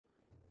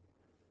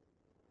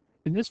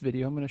In this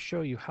video, I'm going to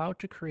show you how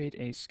to create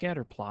a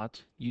scatter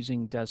plot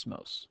using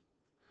Desmos.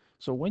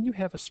 So when you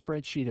have a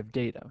spreadsheet of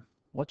data,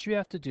 what you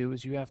have to do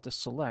is you have to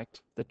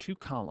select the two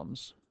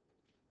columns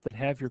that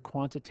have your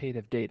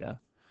quantitative data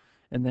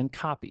and then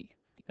copy.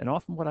 And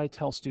often what I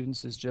tell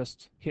students is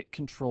just hit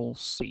Control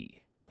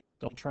C.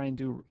 Don't try and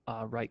do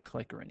right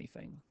click or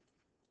anything.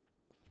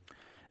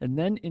 And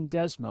then in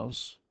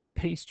Desmos,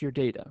 paste your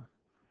data.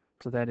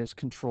 So that is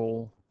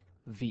Control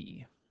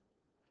V.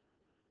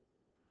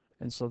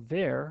 And so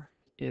there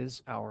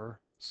is our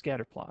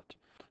scatter plot.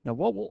 Now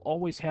what will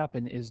always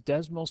happen is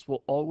Desmos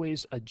will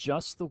always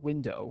adjust the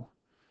window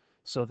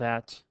so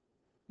that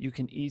you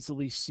can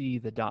easily see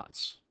the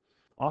dots.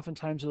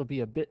 Oftentimes it'll be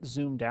a bit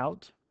zoomed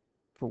out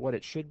for what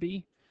it should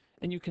be,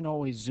 and you can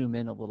always zoom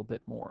in a little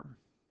bit more.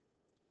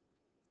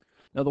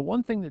 Now the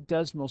one thing that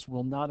Desmos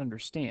will not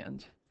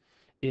understand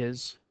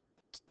is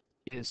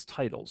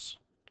titles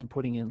and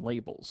putting in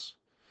labels.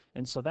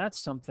 And so that's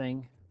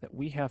something that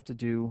we have to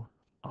do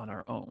on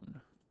our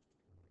own.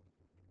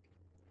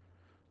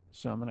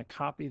 So I'm going to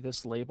copy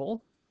this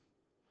label,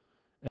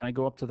 and I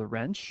go up to the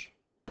wrench,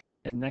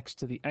 and next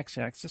to the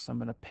x-axis I'm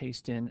going to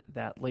paste in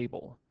that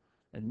label,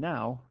 and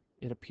now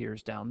it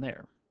appears down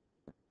there.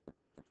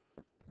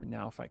 And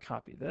now if I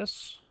copy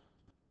this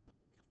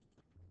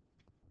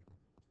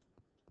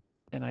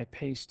and I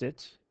paste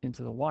it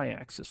into the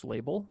y-axis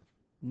label,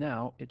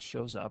 now it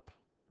shows up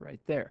right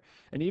there.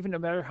 And even no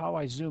matter how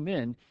I zoom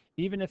in,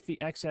 even if the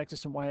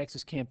x-axis and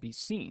y-axis can't be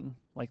seen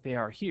like they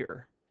are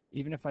here,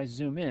 even if I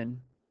zoom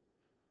in,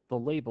 the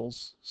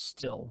labels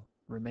still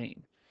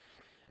remain.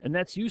 And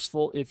that's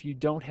useful if you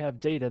don't have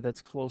data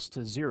that's close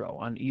to 0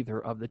 on either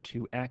of the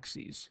two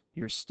axes.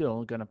 You're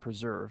still going to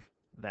preserve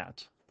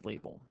that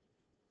label.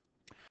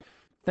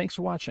 Thanks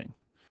for watching.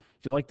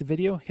 If you liked the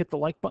video, hit the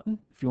like button.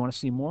 If you want to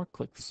see more,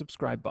 click the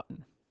subscribe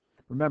button.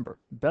 Remember,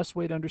 the best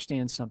way to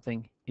understand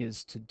something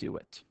is to do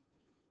it.